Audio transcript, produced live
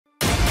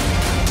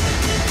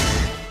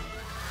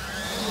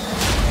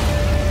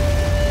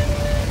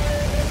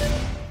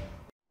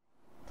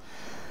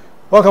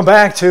Welcome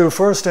back to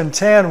First and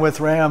 10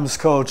 with Rams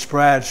coach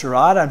Brad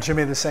Sherrod. I'm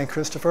Jimmy the St.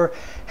 Christopher.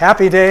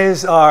 Happy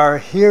days are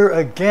here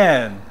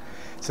again.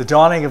 It's the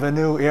dawning of a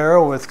new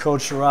era with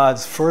Coach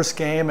Sherrod's first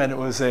game, and it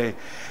was a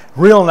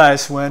real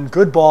nice win.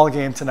 Good ball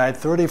game tonight,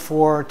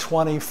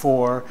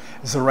 34-24,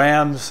 as the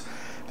Rams,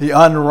 the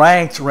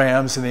unranked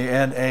Rams in the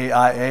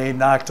NAIA,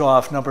 knocked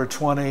off number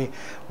 20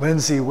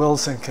 Lindsey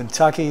Wilson,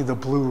 Kentucky, the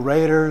Blue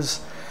Raiders.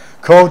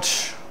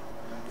 Coach,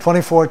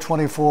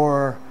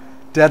 24-24.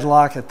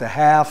 Deadlock at the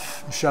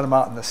half, shut them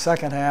out in the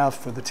second half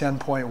for the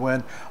 10-point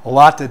win. A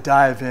lot to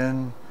dive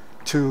in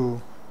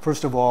to.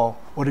 First of all,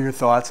 what are your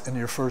thoughts in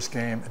your first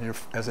game and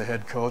as a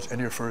head coach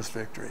and your first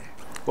victory?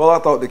 Well, I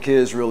thought the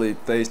kids really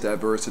faced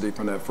adversity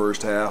from that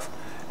first half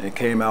and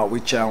came out.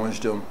 We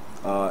challenged them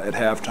at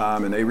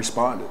halftime, and they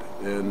responded.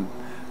 And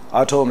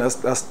I told them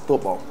that's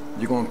football.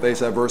 You're going to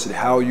face adversity.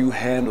 How you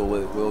handle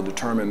it will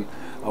determine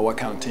what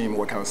kind of team,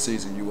 what kind of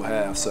season you will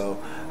have. So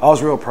I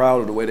was real proud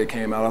of the way they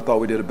came out. I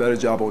thought we did a better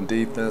job on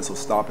defense of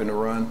stopping the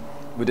run.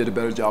 We did a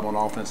better job on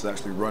offense of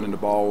actually running the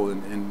ball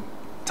in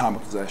time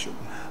of possession.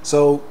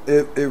 So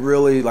it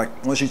really,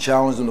 like, once you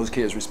challenge them, those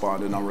kids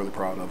responded, and I'm really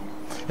proud of them.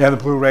 Yeah, the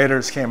Blue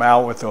Raiders came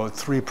out with a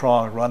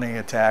three-pronged running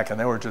attack, and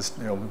they were just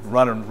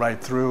running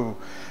right through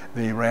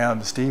the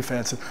Rams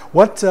defense.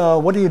 What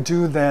do you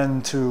do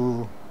then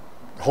to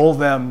hold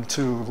them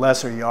to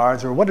lesser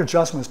yards, or what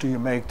adjustments do you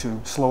make to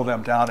slow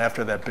them down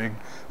after that big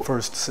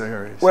first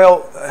series? Well,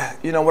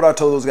 what I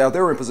told those guys, they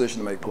were in position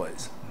to make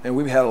plays, and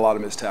we've had a lot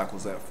of missed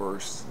tackles that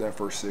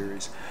first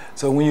series.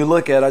 So when you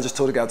look at it, I just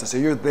told the guys, I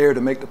said, you're there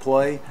to make the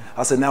play.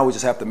 I said, now we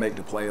just have to make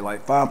the play.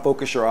 Like,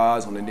 focus your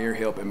eyes on the near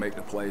help and make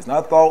the plays. And I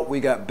thought we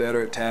got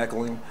better at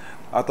tackling.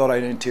 I thought our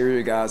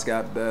interior guys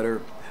got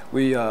better.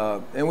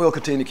 And we'll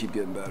continue to keep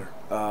getting better.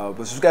 But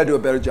we've got to do a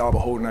better job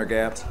of holding our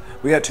gaps.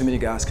 We had too many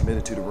guys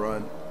committed to the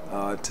run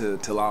to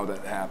allow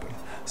that to happen.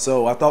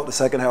 So I thought the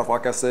second half,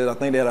 like I said, I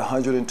think they had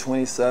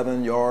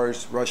 127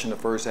 yards rushing the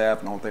first half,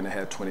 and I don't think they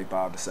had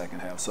 25 the second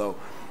half. So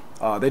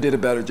they did a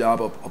better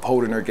job of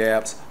holding their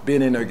gaps,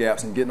 being in their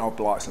gaps, and getting off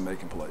blocks and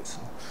making plays.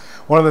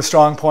 One of the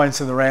strong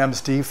points in the Rams'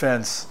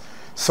 defense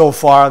so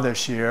far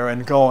this year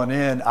and going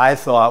in, I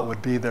thought,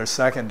 would be their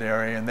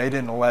secondary, and they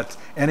didn't let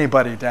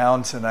anybody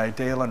down tonight.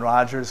 Dalen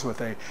Rogers with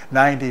a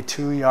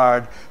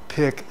 92-yard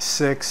pick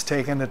six,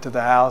 taking it to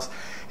the house.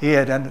 He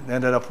had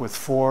ended up with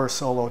 4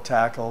 solo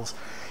tackles.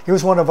 He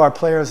was one of our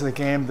players of the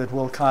game that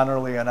Will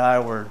Connerly and I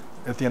were,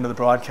 at the end of the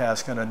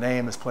broadcast, going to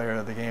name as player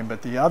of the game.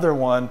 But the other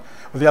one,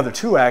 or the other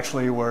two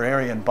actually, were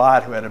Arian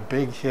Bott, who had a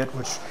big hit,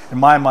 which in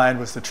my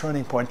mind was the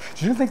turning point.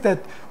 Did you think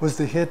that was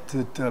the hit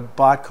that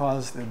Bott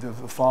caused, the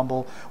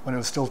fumble, when it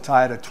was still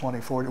tied at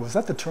 24? Was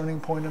that the turning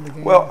point in the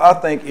game? Well, I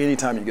think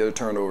anytime you get a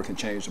turnover can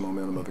change the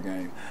momentum of the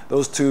game.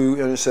 Those 2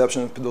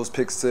 interceptions, those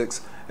pick six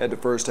at the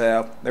first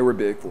half, they were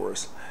big for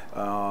us.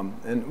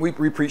 And we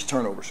preach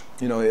turnovers,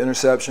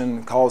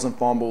 interception, causing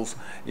fumbles,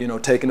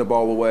 taking the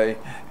ball away.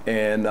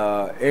 And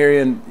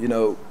Arian,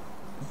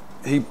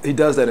 he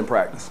does that in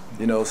practice,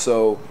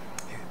 so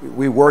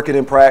we work it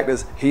in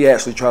practice. He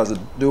actually tries to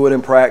do it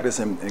in practice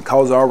and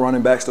cause our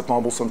running backs to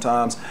fumble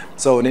sometimes.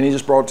 So, and then he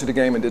just brought it to the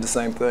game and did the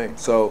same thing.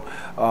 So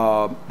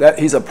that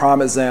he's a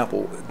prime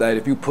example that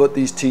if you put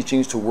these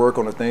teachings to work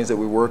on the things that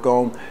we work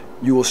on,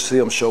 you will see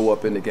them show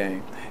up in the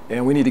game.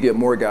 And we need to get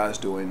more guys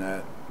doing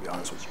that, to be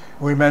honest with you.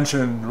 We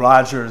mentioned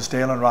Rogers,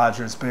 Dalen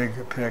Rogers, big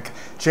pick.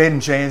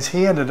 Jaden James,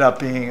 he ended up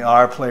being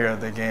our player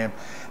of the game.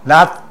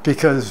 Not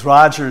because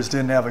Rogers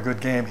didn't have a good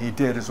game. He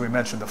did, as we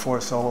mentioned, the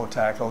 4 solo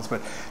tackles.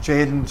 But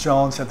Jaden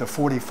Jones had the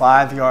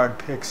 45-yard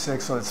pick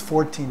six, so it's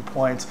 14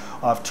 points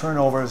off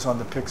turnovers on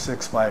the pick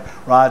six by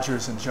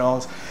Rogers and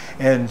Jones.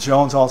 And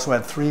Jones also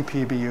had 3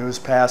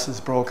 PBUs,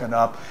 passes broken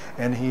up,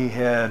 and he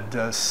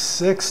had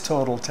 6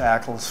 total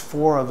tackles,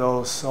 4 of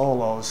those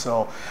solos.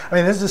 So, I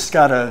mean, this just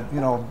got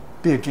to,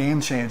 be a game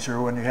changer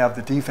when you have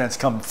the defense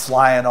come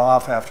flying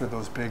off after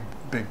those big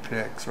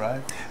picks, right?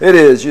 It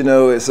is.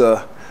 It's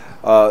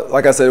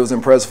like I said, it was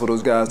impressive for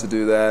those guys to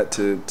do that,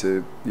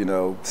 to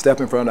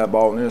step in front of that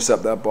ball and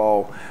intercept that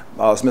ball.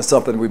 It's been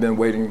something we've been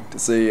waiting to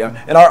see.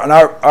 And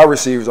our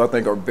receivers, I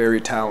think, are very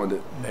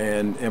talented.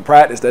 And in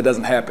practice, that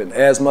doesn't happen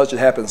as much. It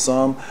happens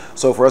some.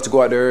 So for us to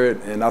go out there,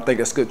 and I think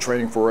it's good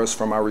training for us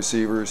from our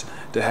receivers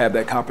to have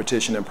that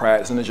competition in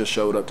practice. And it just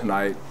showed up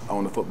tonight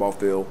on the football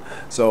field.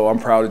 So I'm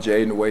proud of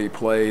Jaden, the way he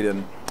played,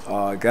 and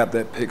got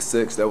that pick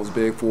six. That was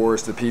big for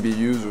us. The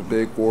PBUs were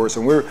big for us,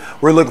 and we're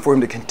looking for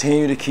him to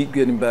continue to keep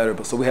getting better.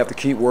 But so we have to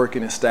keep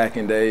working and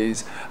stacking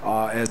days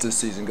as this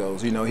season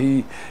goes. He's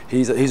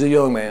a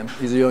young man.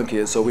 He's a young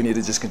kid, so we need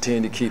to just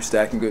continue to keep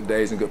stacking good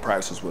days and good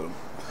practices with him.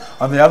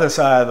 On the other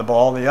side of the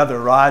ball, the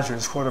other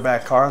Rogers,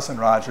 quarterback Carson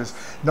Rogers,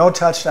 no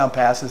touchdown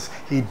passes.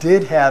 He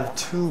did have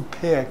 2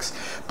 picks,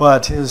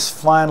 but his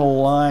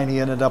final line, he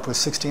ended up with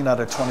 16 out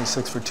of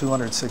 26 for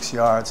 206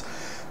 yards.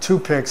 2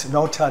 picks,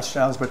 no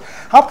touchdowns. But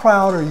how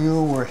proud are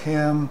you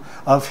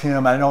of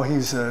him? I know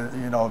he's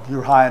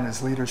you're high in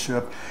his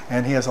leadership,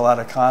 and he has a lot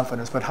of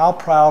confidence. But how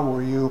proud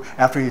were you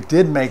after he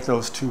did make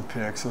those 2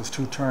 picks, those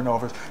 2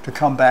 turnovers, to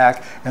come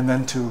back and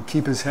then to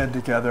keep his head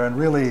together and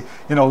really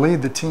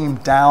lead the team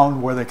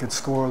down where they could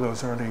score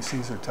those early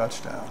Caesar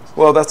touchdowns?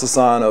 Well, that's a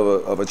sign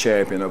of a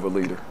champion, of a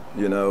leader.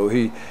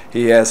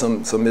 He had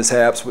some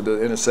mishaps with the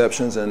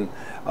interceptions, and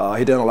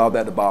he didn't allow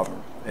that to bother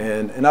him.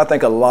 And I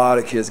think a lot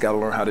of kids got to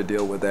learn how to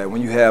deal with that.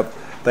 When you have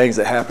things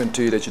that happen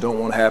to you that you don't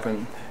want to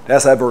happen,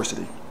 that's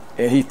adversity.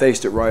 And he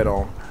faced it right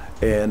on.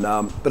 And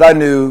but I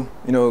knew,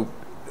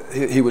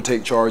 he would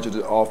take charge of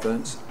the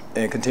offense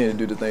and continue to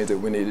do the things that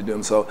we need to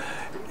do. So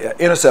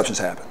interceptions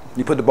happen.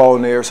 You put the ball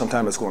in the air,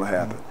 sometimes it's going to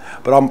happen.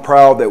 But I'm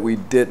proud that we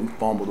didn't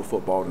fumble the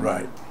football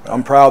tonight. Right.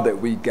 I'm proud that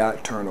we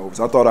got turnovers.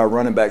 I thought our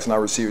running backs and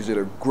our receivers did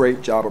a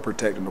great job of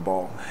protecting the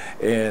ball.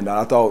 And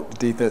I thought the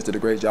defense did a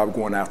great job of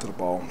going after the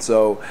ball.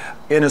 So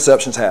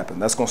interceptions happen.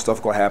 That's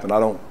stuff going to happen.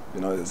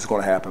 It's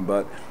going to happen.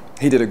 But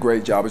he did a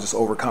great job of just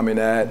overcoming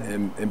that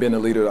and being the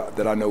leader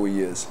that I know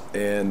he is.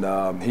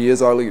 And he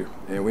is our leader.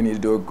 And we need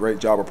to do a great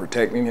job of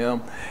protecting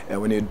him.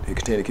 And we need to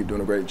continue to keep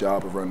doing a great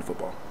job of running the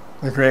football.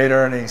 The great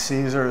Ernie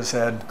Caesar has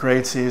had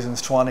great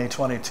seasons,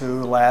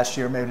 2022 last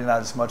year, maybe not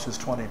as much as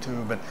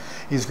 22, but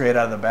he's great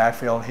out of the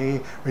backfield.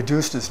 He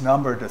reduced his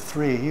number to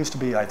 3. He used to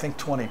be, I think,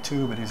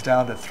 22, but he's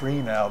down to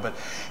 3 now. But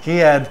he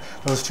had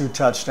those 2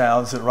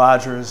 touchdowns that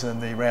Rodgers and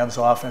the Rams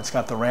offense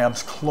got the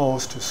Rams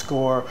close to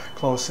score,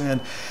 close in.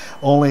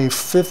 Only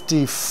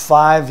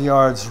 55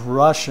 yards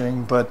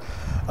rushing, but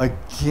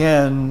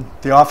again,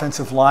 the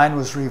offensive line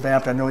was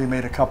revamped. I know he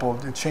made a couple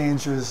of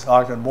changes.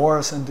 Ogden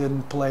Morrison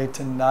didn't play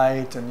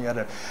tonight, and you had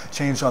a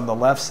change on the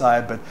left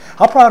side. But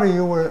how proud are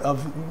you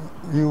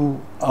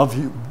of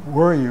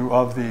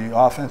the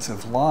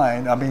offensive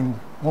line? I mean,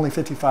 only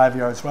 55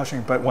 yards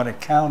rushing, but when it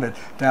counted,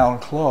 down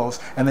close,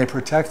 and they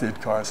protected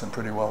Carson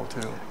pretty well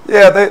too.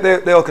 Yeah,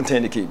 they'll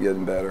continue to keep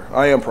getting better.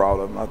 I am proud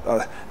of them.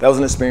 That was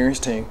an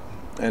experienced team,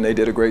 and they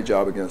did a great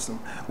job against them.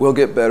 We'll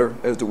get better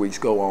as the weeks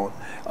go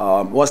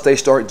on. Once they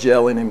start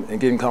gelling and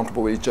getting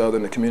comfortable with each other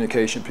and the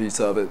communication piece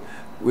of it,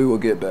 we will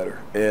get better.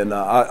 And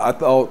I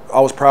thought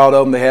I was proud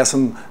of them. They had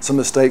some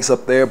mistakes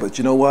up there, but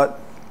you know what?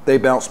 They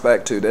bounced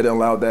back too. They didn't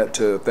allow that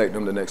to affect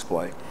them the next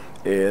play.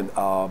 And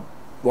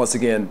once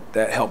again,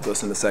 that helped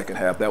us in the second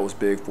half. That was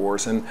big for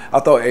us. And I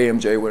thought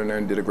AMJ went in there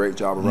and did a great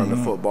job of running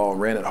the football and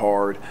ran it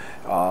hard.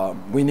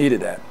 We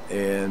needed that,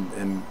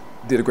 and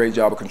did a great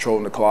job of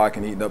controlling the clock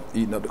and eating up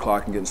the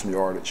clock and getting some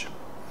yardage.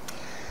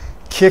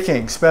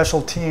 Kicking,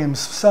 special teams,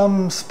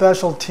 some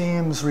special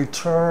teams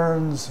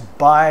returns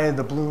by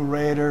the Blue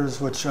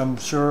Raiders, which I'm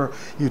sure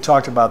you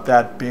talked about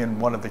that being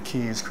one of the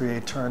keys,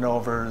 create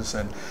turnovers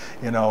and,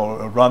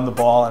 run the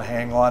ball and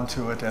hang on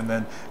to it and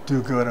then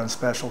do good on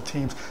special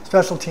teams.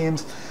 Special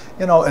teams,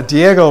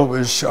 Diego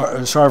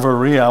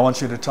Charveria, I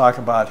want you to talk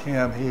about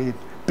him. He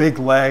big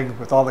leg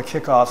with all the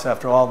kickoffs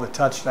after all the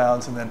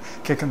touchdowns and then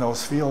kicking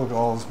those field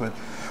goals. But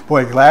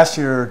boy, last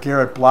year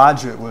Garrett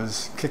Blodgett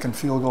was kicking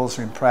field goals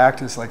in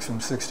practice, like from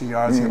 60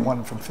 yards. He had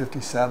one from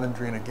 57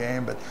 during a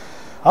game. But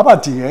how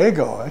about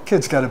Diego? That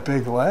kid's got a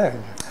big leg.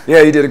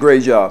 Yeah, he did a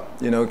great job.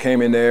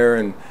 Came in there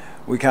and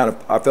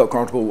I felt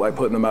comfortable like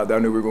putting him out there. I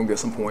knew we were going to get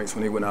some points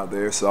when he went out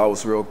there. So I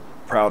was real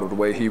proud of the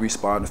way he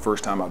responded the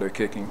first time out there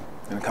kicking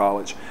in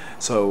college.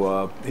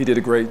 So he did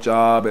a great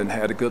job and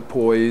had a good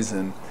poise,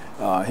 and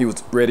he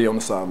was ready on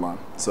the sideline.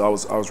 So I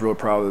was real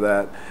proud of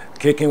that.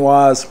 Kicking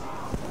wise,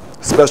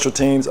 special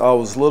teams, I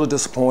was a little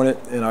disappointed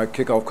in our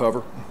kickoff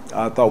cover.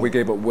 I thought we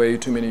gave up way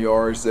too many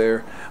yards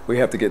there. We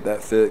have to get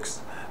that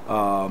fixed.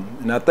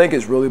 And I think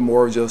it's really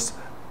more just,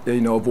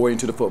 avoiding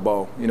to the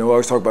football. I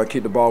always talk about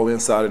keep the ball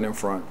inside and in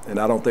front. And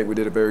I don't think we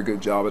did a very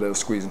good job of that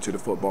squeezing to the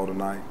football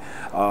tonight.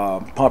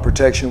 Punt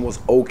protection was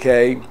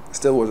okay.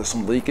 Still was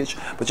some leakage.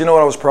 But you know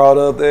what I was proud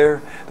of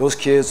there? Those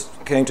kids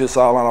came to the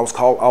sideline. I was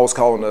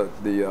calling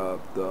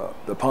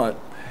the punt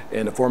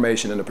and the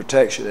formation and the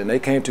protection. And they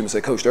came to me and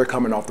said, Coach, they're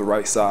coming off the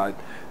right side.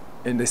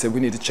 And they said, we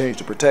need to change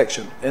the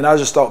protection. And I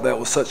just thought that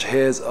was such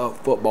heads-up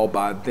football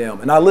by them.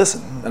 And I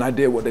listened, and I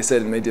did what they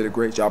said, and they did a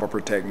great job of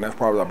protecting. That's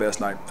probably our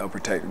best night of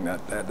protecting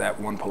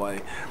that one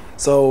play.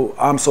 So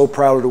I'm so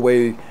proud of the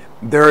way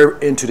they're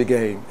into the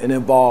game and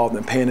involved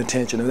and paying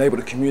attention and able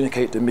to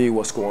communicate to me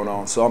what's going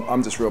on. So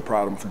I'm just real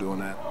proud of them for doing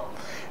that.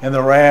 And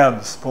the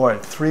Rams, boy,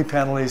 3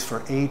 penalties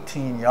for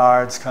 18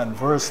 yards.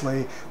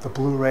 Conversely, the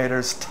Blue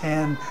Raiders,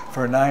 10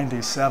 for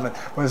 97.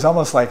 Well, it was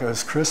almost like it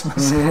was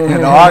Christmas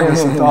in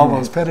August with all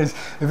those penalties.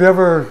 Have you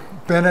ever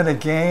been in a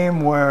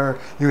game where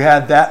you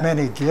had that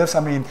many gifts?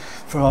 I mean,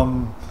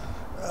 from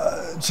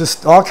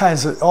just all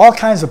kinds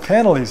of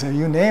penalties, and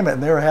you name it,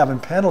 and they were having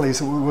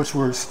penalties which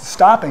were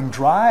stopping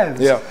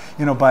drives,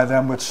 by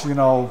them, which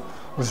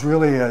was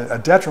really a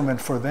detriment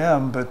for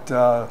them. But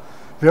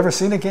have you ever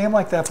seen a game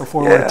like that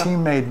before, where a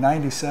team made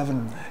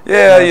 97?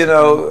 Yeah,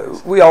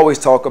 we always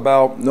talk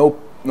about no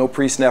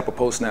pre-snap or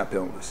post-snap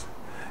penalties.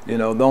 You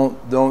know,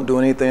 don't do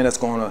anything that's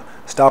going to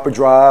stop a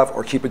drive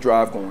or keep a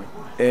drive going.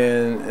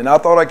 And I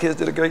thought our kids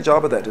did a great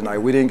job of that tonight.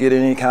 We didn't get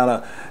any kind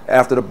of,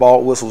 after the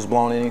ball whistle was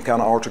blown, any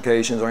kind of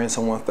altercations or in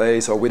someone's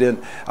face, or we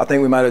didn't. I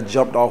think we might have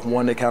jumped off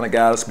one that kind of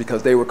got us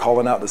because they were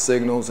calling out the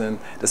signals, and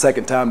the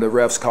second time the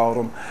refs called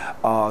them.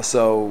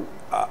 So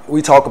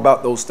we talk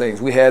about those things.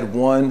 We had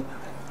one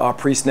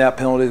pre-snap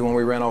penalty when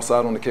we ran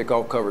offside on the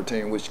kickoff cover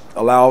team, which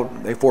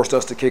they forced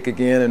us to kick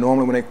again. And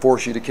normally when they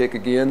force you to kick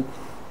again,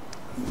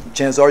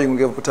 chances are you're going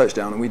to give up a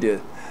touchdown, and we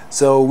did.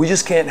 So we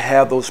just can't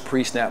have those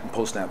pre-snap and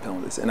post-snap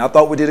penalties. And I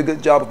thought we did a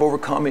good job of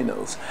overcoming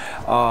those.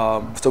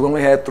 So we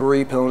only had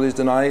 3 penalties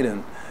tonight,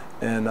 and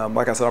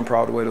like I said, I'm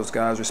proud of the way those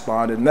guys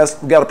responded. And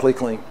we got to play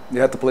clean.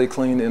 You have to play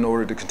clean in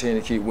order to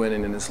continue to keep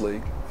winning in this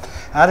league.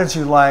 How did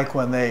you like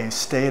when they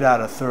stayed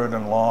out of 3rd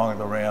and long,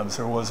 the Rams?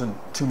 There wasn't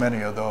too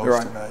many of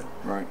those tonight.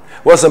 Right.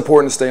 Well, it's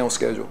important to stay on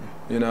schedule,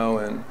 you know,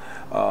 and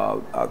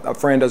our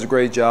friend does a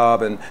great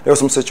job, and there were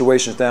some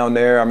situations down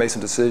there. I made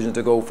some decisions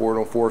to go for it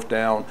on 4th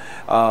down,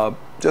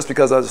 just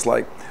because I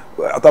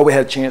thought we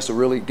had a chance to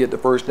really get the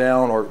first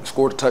down or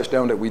score the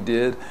touchdown that we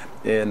did,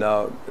 and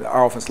our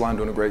offensive line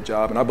doing a great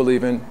job. And I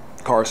believe in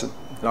Carson,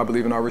 and I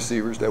believe in our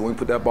receivers that when we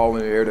put that ball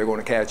in the air, they're going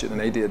to catch it, and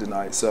they did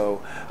tonight.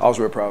 So I was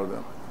real proud of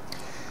them.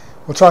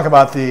 We'll talk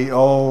about the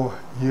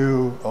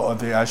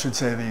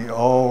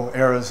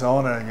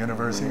Arizona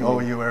University,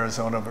 OU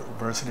Arizona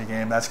University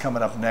game. That's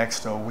coming up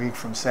next, a week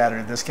from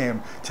Saturday. This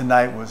game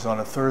tonight was on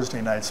a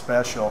Thursday night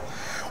special.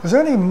 Was there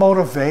any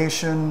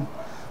motivation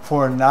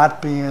for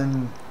not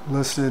being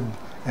listed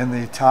in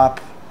the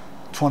top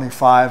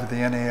 25 of the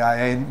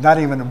NAIA? Not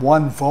even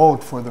one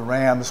vote for the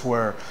Rams,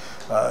 where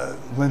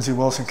Lindsey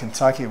Wilson,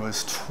 Kentucky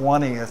was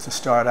 20th to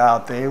start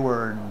out. They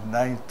were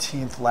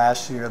 19th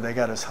last year. They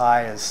got as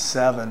high as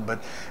 7. But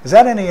is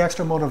that any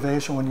extra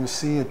motivation when you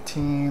see a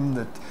team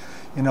that,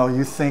 you know,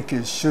 you think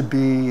should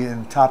be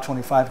in top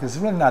 25? Because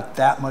it's really not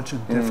that much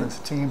of a difference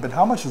team. But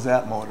how much does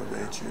that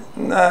motivate you?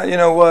 Nah, you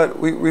know what?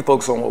 We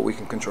focus on what we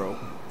can control.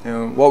 You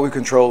know, what we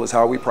control is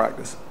how we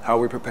practice, how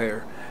we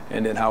prepare,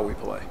 and then how we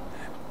play.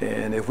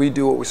 And if we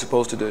do what we're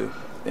supposed to do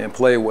and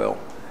play well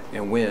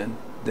and win,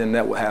 then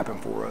that will happen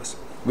for us.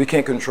 We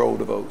can't control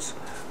the votes,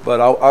 but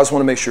I just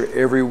want to make sure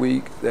every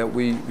week that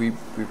we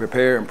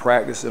prepare and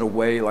practice in a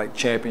way like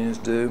champions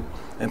do,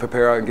 and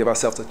prepare and give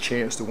ourselves a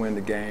chance to win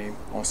the game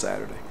on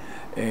Saturday.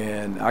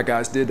 And our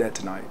guys did that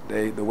tonight.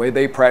 The way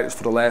they practiced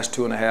for the last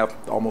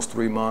 2.5, almost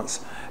 3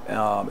 months,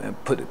 and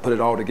put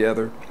it all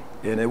together.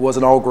 And it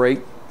wasn't all great.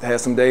 It had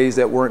some days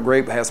that weren't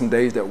great, but had some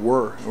days that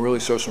were, and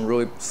really showed some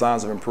really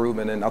signs of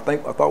improvement. And I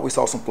thought we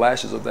saw some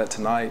flashes of that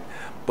tonight,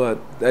 but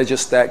they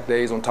just stacked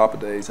days on top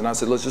of days. And I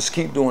said, let's just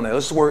keep doing that.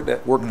 Let's just work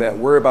that,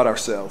 worry about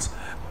ourselves,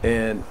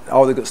 and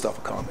all the good stuff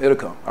will come. It'll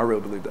come. I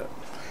really believe that.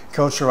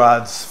 Coach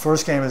Sherrod's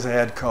first game as a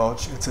head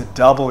coach. It's a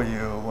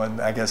W when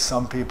I guess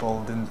some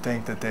people didn't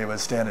think that they would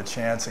stand a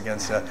chance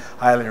against a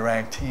highly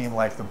ranked team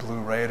like the Blue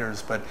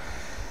Raiders, but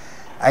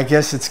I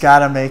guess it's got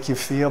to make you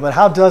feel. But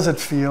how does it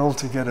feel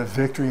to get a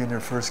victory in your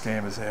first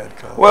game as a head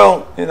coach?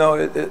 Well, you know,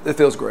 it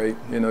feels great.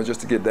 You know, just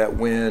to get that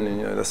win, and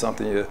you know, that's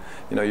something you've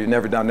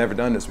never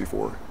done this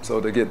before. So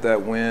to get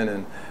that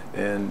win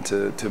and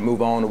to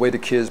move on, the way the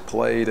kids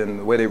played and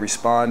the way they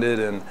responded,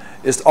 and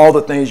it's all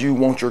the things you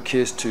want your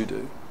kids to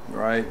do,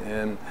 right?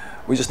 And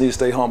we just need to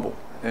stay humble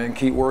and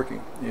keep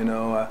working. You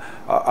know,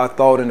 I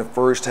thought in the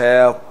first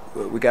half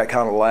we got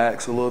kind of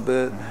lax a little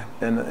bit,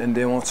 and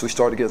then once we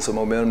started getting some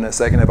momentum in that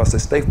second half, I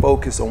said, stay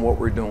focused on what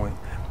we're doing.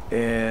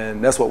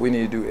 And that's what we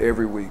need to do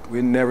every week.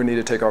 We never need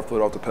to take our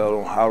foot off the pedal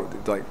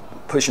on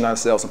pushing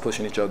ourselves and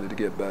pushing each other to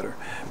get better.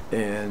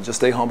 And just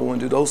stay humble and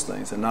do those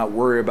things, and not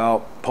worry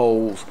about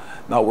polls,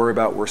 not worry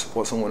about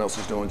what someone else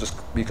is doing. Just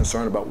be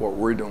concerned about what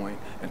we're doing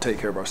and take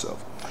care of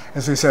ourselves.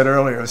 As we said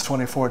earlier, it was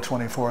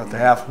 24-24 at the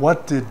half.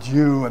 What did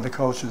you and the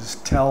coaches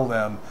tell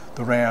them,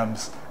 the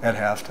Rams, at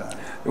halftime?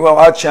 Well,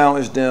 I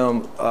challenged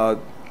them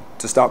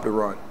to stop the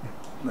run.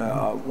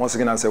 Once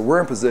again, I said,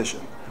 we're in position.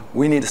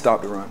 We need to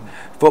stop the run.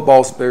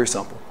 Football's very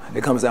simple.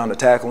 It comes down to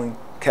tackling,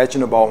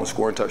 catching the ball, and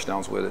scoring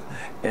touchdowns with it,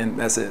 and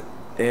that's it.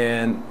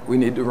 And we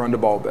need to run the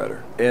ball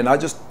better. And I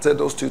just said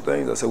those 2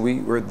 things. I said,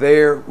 we're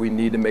there. We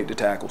need to make the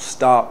tackle.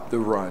 Stop the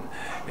run.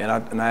 And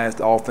I asked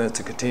the offense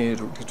to continue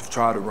to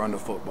try to run the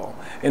football.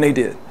 And they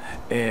did.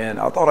 And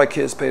I thought our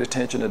kids paid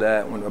attention to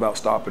that about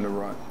stopping the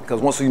run.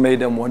 Because once we made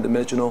them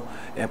one-dimensional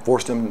and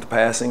forced them into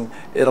passing,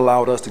 it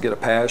allowed us to get a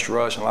pass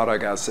rush and allowed our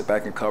guys to sit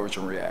back in coverage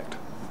and react.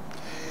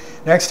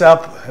 Next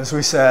up, as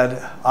we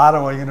said,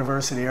 Ottawa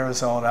University,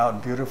 Arizona, out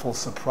in beautiful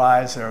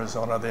Surprise,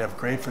 Arizona. They have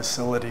great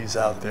facilities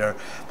out there.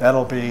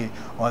 That'll be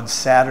on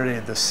Saturday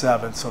the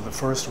 7th, so the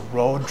first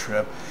road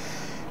trip.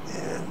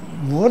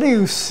 What do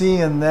you see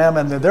in them?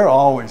 And they're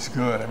always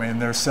good. I mean,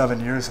 their 7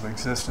 years of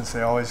existence,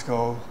 they always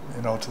go,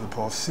 you know, to the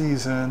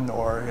postseason,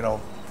 or, you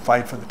know,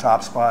 fight for the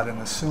top spot in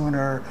the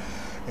Sooner.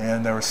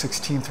 And they were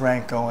 16th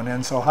ranked going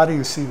in. So how do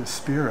you see the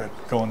spirit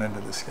going into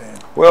this game?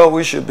 Well,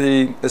 we should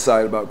be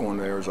excited about going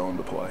to Arizona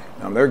to play.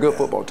 They're a good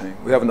football team.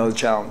 We have another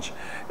challenge,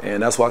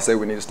 and that's why I say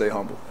we need to stay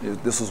humble.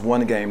 This was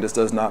one game. This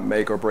does not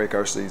make or break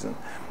our season.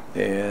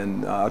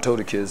 And I told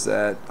the kids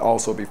that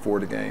also before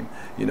the game.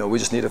 You know, we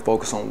just need to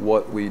focus on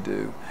what we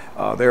do.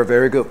 They're a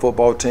very good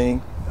football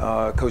team.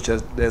 Coach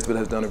Nesbitt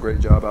has done a great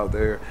job out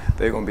there.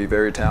 They're going to be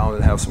very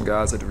talented, have some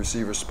guys at the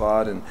receiver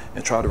spot and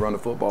try to run the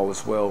football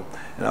as well.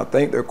 And I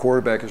think their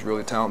quarterback is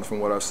really talented from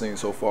what I've seen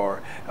so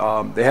far.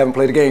 They haven't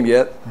played a game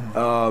yet.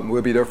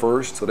 We'll be their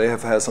first, so they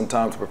have had some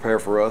time to prepare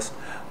for us.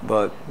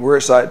 But we're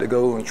excited to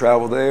go and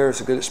travel there.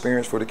 It's a good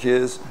experience for the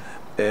kids.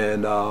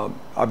 And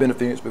I've been to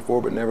Phoenix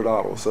before, but never to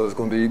Ottawa. So it's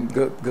going to be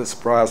good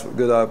surprise,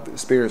 good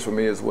experience for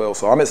me as well.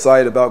 So I'm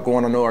excited about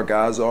going. I know our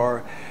guys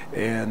are,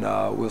 and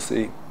we'll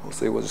see.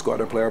 We'll just go out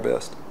there and play our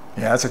best.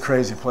 Yeah, it's a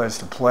crazy place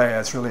to play.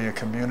 It's really a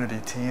community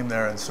team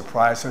there in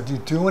Surprise. So do you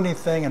do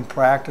anything in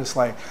practice,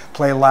 like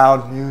play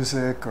loud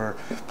music or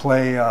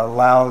play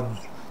loud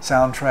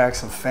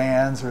soundtracks of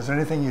fans? Or is there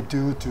anything you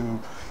do to,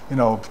 you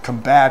know,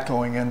 combat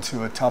going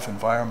into a tough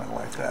environment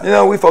like that? You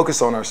know, we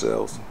focus on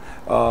ourselves.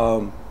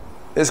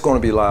 It's going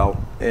to be loud,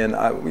 and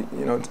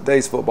you know,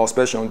 today's football,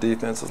 especially on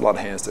defense, there's a lot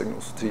of hand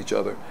signals to each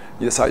other.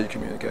 That's how you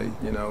communicate,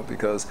 you know,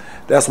 because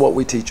that's what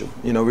we teach them.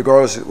 You know,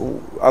 regardless,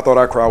 I thought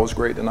our crowd was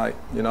great tonight.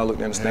 You know, I looked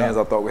in the stands,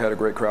 I thought we had a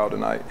great crowd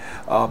tonight.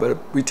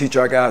 But we teach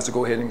our guys to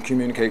go ahead and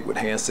communicate with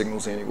hand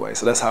signals anyway,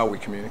 so that's how we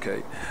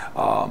communicate.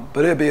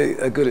 But it'd be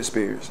a good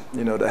experience,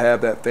 you know, to have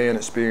that fan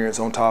experience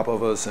on top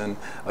of us and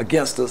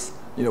against us.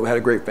 You know, we had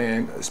a great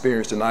fan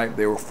experience tonight.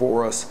 They were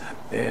for us,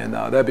 and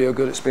that'd be a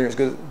good experience,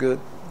 good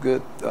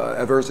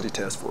adversity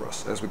test for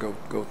us as we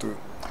go through.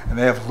 And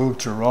they have Luke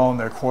Jerome,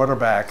 their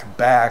quarterback,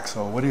 back.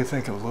 So what do you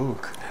think of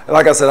Luke?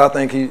 Like I said, I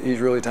think he's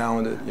really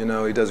talented. You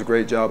know, he does a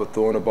great job of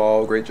throwing the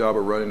ball, great job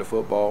of running the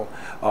football.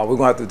 We're going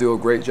to have to do a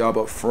great job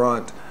up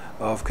front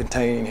of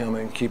containing him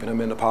and keeping him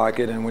in the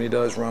pocket. And when he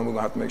does run, we're going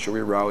to have to make sure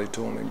we rally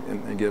to him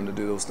and get him to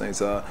do those things.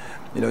 You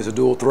know, he's a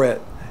dual threat.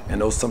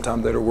 And those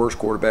sometimes they're the worst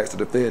quarterbacks to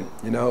defend,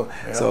 you know.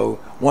 Yeah. So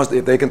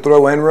if they can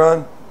throw and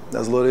run,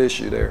 there's a little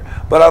issue there.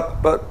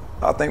 But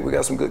I think we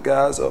got some good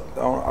guys up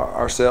on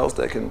ourselves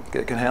that can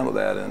handle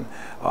that, and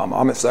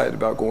I'm excited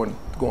about going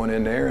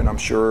in there, and I'm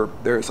sure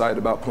they're excited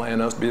about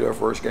playing us to be their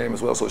first game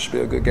as well. So it should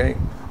be a good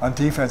game. On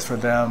defense for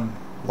them,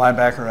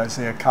 linebacker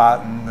Isaiah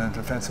Cotton and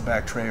defensive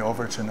back Trey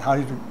Overton. How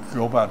do you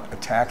go about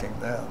attacking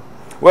them?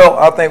 Well,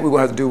 I think we're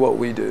going to have to do what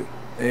we do,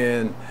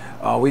 and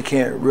we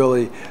can't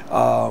really,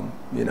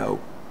 you know,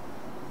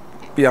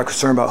 be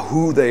concerned about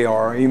who they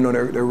are, even though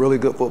they're really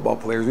good football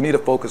players. We need to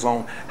focus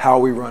on how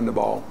we run the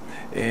ball.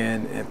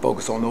 And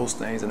focus on those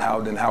things and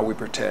how we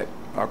protect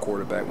our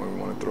quarterback when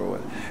we want to throw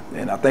it.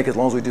 And I think as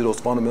long as we do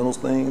those fundamentals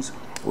things,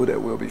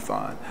 we'll be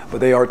fine. But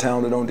they are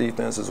talented on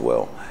defense as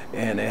well,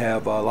 and they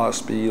have a lot of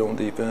speed on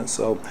defense.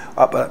 So,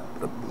 but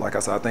like I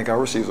said, I think our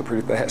receivers are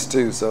pretty fast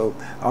too. So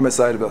I'm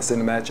excited about seeing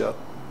the matchup.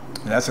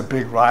 And that's a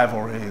big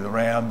rivalry, the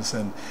Rams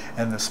and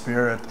the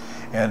Spirit,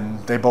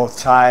 and they both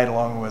tied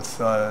along with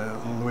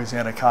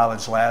Louisiana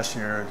College last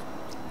year,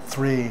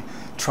 3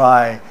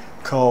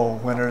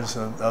 co-winners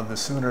of the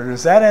Sooner.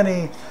 Does that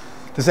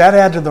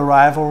add to the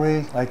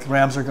rivalry? Like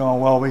Rams are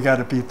going, well, we got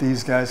to beat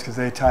these guys because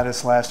they tied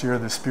us last year.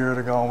 The Spirit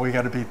are going, we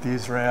got to beat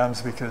these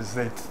Rams because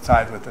they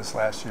tied with us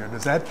last year.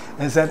 Does that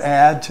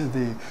add to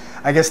the,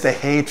 I guess, the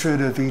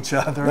hatred of each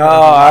other? No,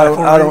 I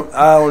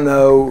don't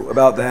know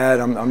about that.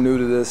 I'm new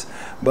to this,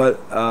 but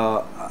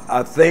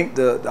I think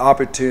the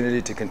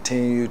opportunity to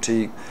continue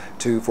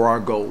for our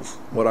goals,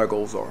 what our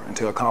goals are, and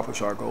to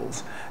accomplish our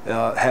goals,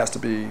 has to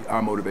be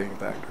our motivating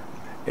factor.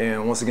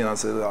 And once again, I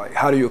said, like,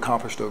 how do you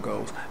accomplish those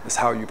goals? It's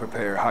how you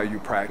prepare, how you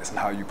practice, and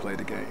how you play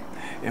the game.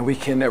 And we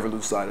can never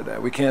lose sight of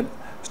that. We can't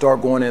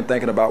start going in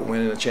thinking about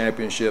winning a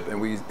championship and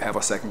we have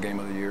our second game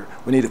of the year.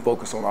 We need to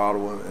focus on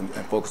Ottawa and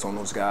focus on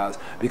those guys,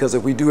 because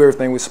if we do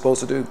everything we're supposed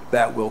to do,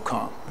 that will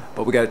come.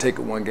 But we got to take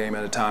it one game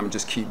at a time and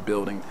just keep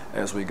building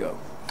as we go.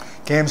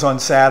 Game's on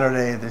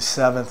Saturday, the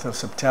 7th of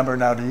September.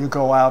 Now, do you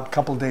go out a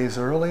couple days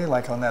early,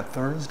 like on that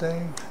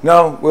Thursday?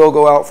 No, we'll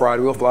go out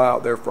Friday. We'll fly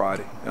out there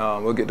Friday.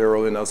 We'll get there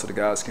early enough so the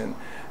guys can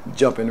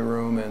jump in the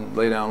room and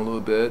lay down a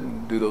little bit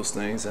and do those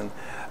things. And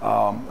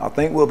I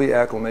think we'll be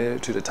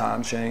acclimated to the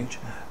time change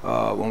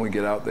when we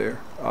get out there.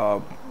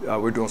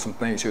 We're doing some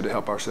things here to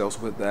help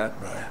ourselves with that.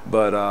 Right.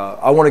 But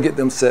I want to get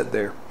them set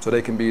there so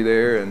they can be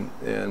there. And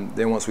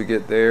then once we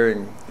get there,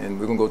 and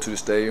we're going to go to the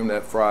stadium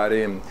that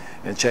Friday and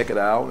check it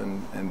out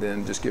and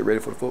then just get ready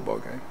for the football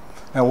game.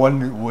 Now,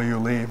 when will you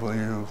leave?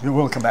 You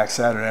will come back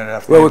Saturday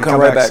after? Well, we'll come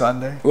right back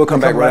Sunday? We'll come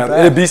back right after.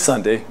 It'll be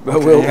Sunday, but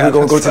okay, we're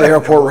going to go to the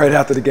airport right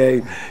after the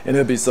game, and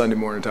it'll be Sunday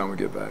morning time we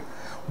get back.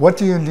 What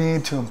do you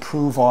need to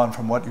improve on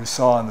from what you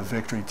saw in the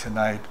victory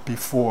tonight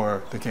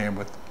before the game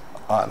with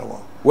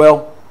Ottawa?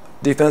 Well,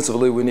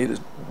 defensively, we need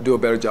to do a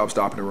better job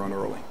stopping the run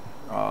early.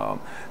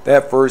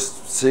 That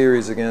first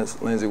series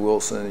against Lindsey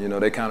Wilson, you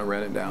know, they kind of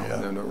ran it down. Yeah.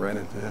 They ran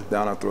it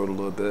down our throat a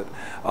little bit.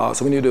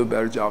 So we need to do a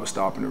better job of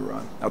stopping the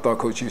run. I thought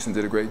Coach Houston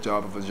did a great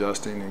job of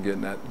adjusting and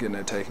getting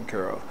that taken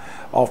care of.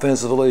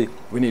 Offensively,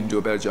 we need to do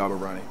a better job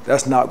of running.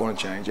 That's not going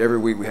to change. Every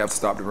week we have to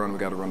stop the run. We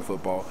got to run the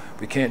football.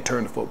 We can't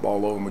turn the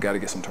football over, and we got to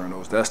get some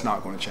turnovers. That's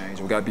not going to change.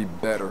 We got to be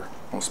better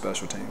on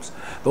special teams.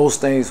 Those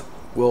things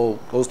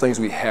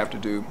we have to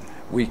do.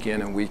 week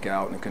in and week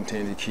out, and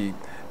continue to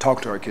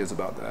talk to our kids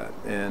about that.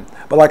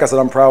 But like I said,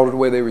 I'm proud of the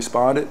way they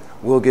responded.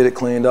 We'll get it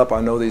cleaned up.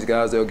 I know these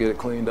guys, they'll get it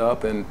cleaned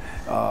up, and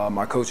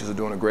my coaches are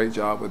doing a great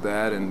job with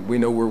that, and we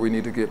know where we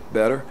need to get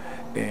better,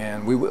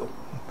 and we will.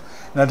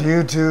 Now, do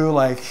you do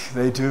like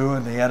they do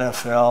in the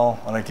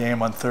NFL on a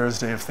game on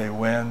Thursday? If they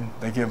win,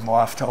 they give them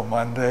off till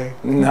Monday?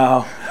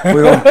 No,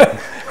 we're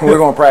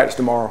going to practice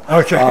tomorrow.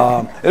 Okay.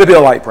 It'll be a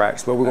light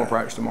practice, but we're going to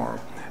practice tomorrow.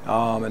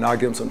 And I'll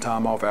give them some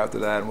time off after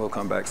that, and we'll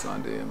come back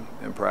Sunday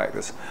and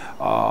practice.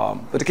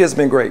 But the kids have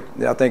been great.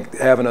 I think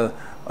having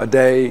a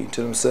day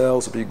to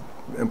themselves will be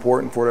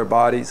important for their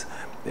bodies.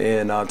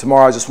 And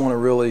tomorrow I just want to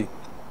really,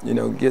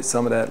 get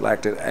some of that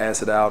lactic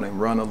acid out and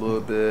run a little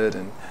bit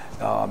and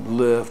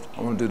lift.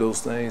 I want to do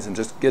those things and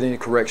just get any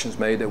corrections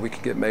made that we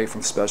can get made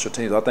from special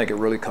teams. I think it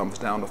really comes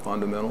down to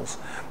fundamentals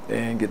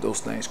and get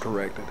those things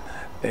corrected.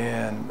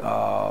 And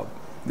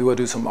we'll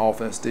do some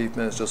offense,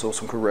 defense, just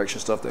some correction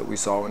stuff that we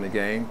saw in the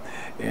game,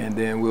 and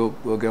then we'll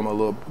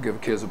give the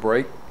kids a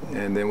break,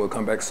 and then we'll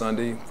come back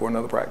Sunday for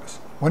another practice.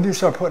 When do you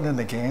start putting in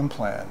the game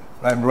plan?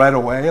 Right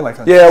away, like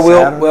on yeah,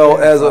 Saturday?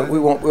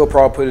 We'll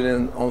probably put it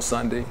in on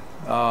Sunday.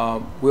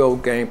 We'll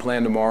game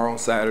plan tomorrow on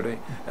Saturday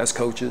as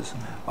coaches.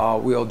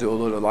 We'll do a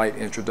little light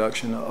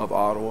introduction of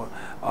Ottawa,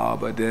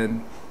 but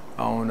then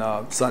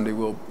on Sunday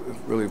we'll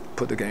really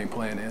put the game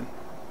plan in.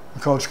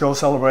 Coach, go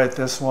celebrate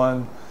this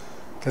one,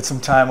 get some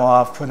time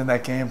off, put in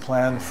that game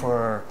plan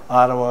for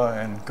Ottawa,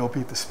 and go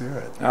beat the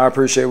Spirit. I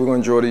appreciate it. We're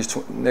going to enjoy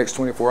these next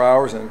 24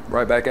 hours and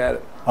right back at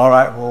it. All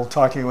right, we'll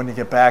talk to you when you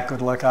get back.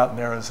 Good luck out in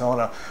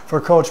Arizona. For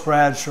Coach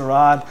Brad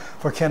Sherrod,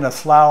 for Kenneth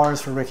Flowers,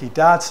 for Ricky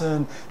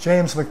Dotson,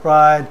 James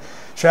McBride,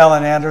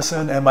 Shalyn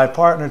Anderson, and my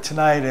partner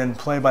tonight in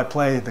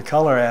play-by-play, the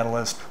color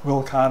analyst,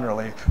 Will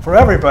Connerly. For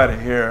everybody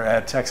here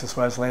at Texas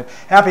Wesleyan,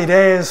 happy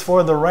days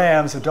for the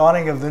Rams, the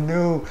dawning of the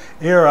new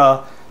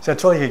era. See, I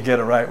told you could get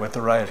it right with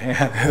the right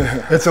hand.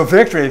 It's a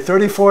victory,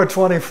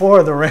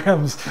 34-24. The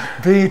Rams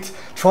beat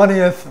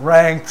 20th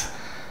ranked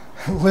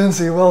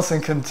Lindsey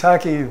Wilson,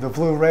 Kentucky, the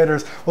Blue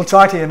Raiders. We'll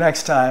talk to you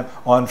next time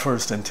on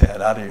First and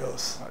 10.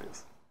 Adios.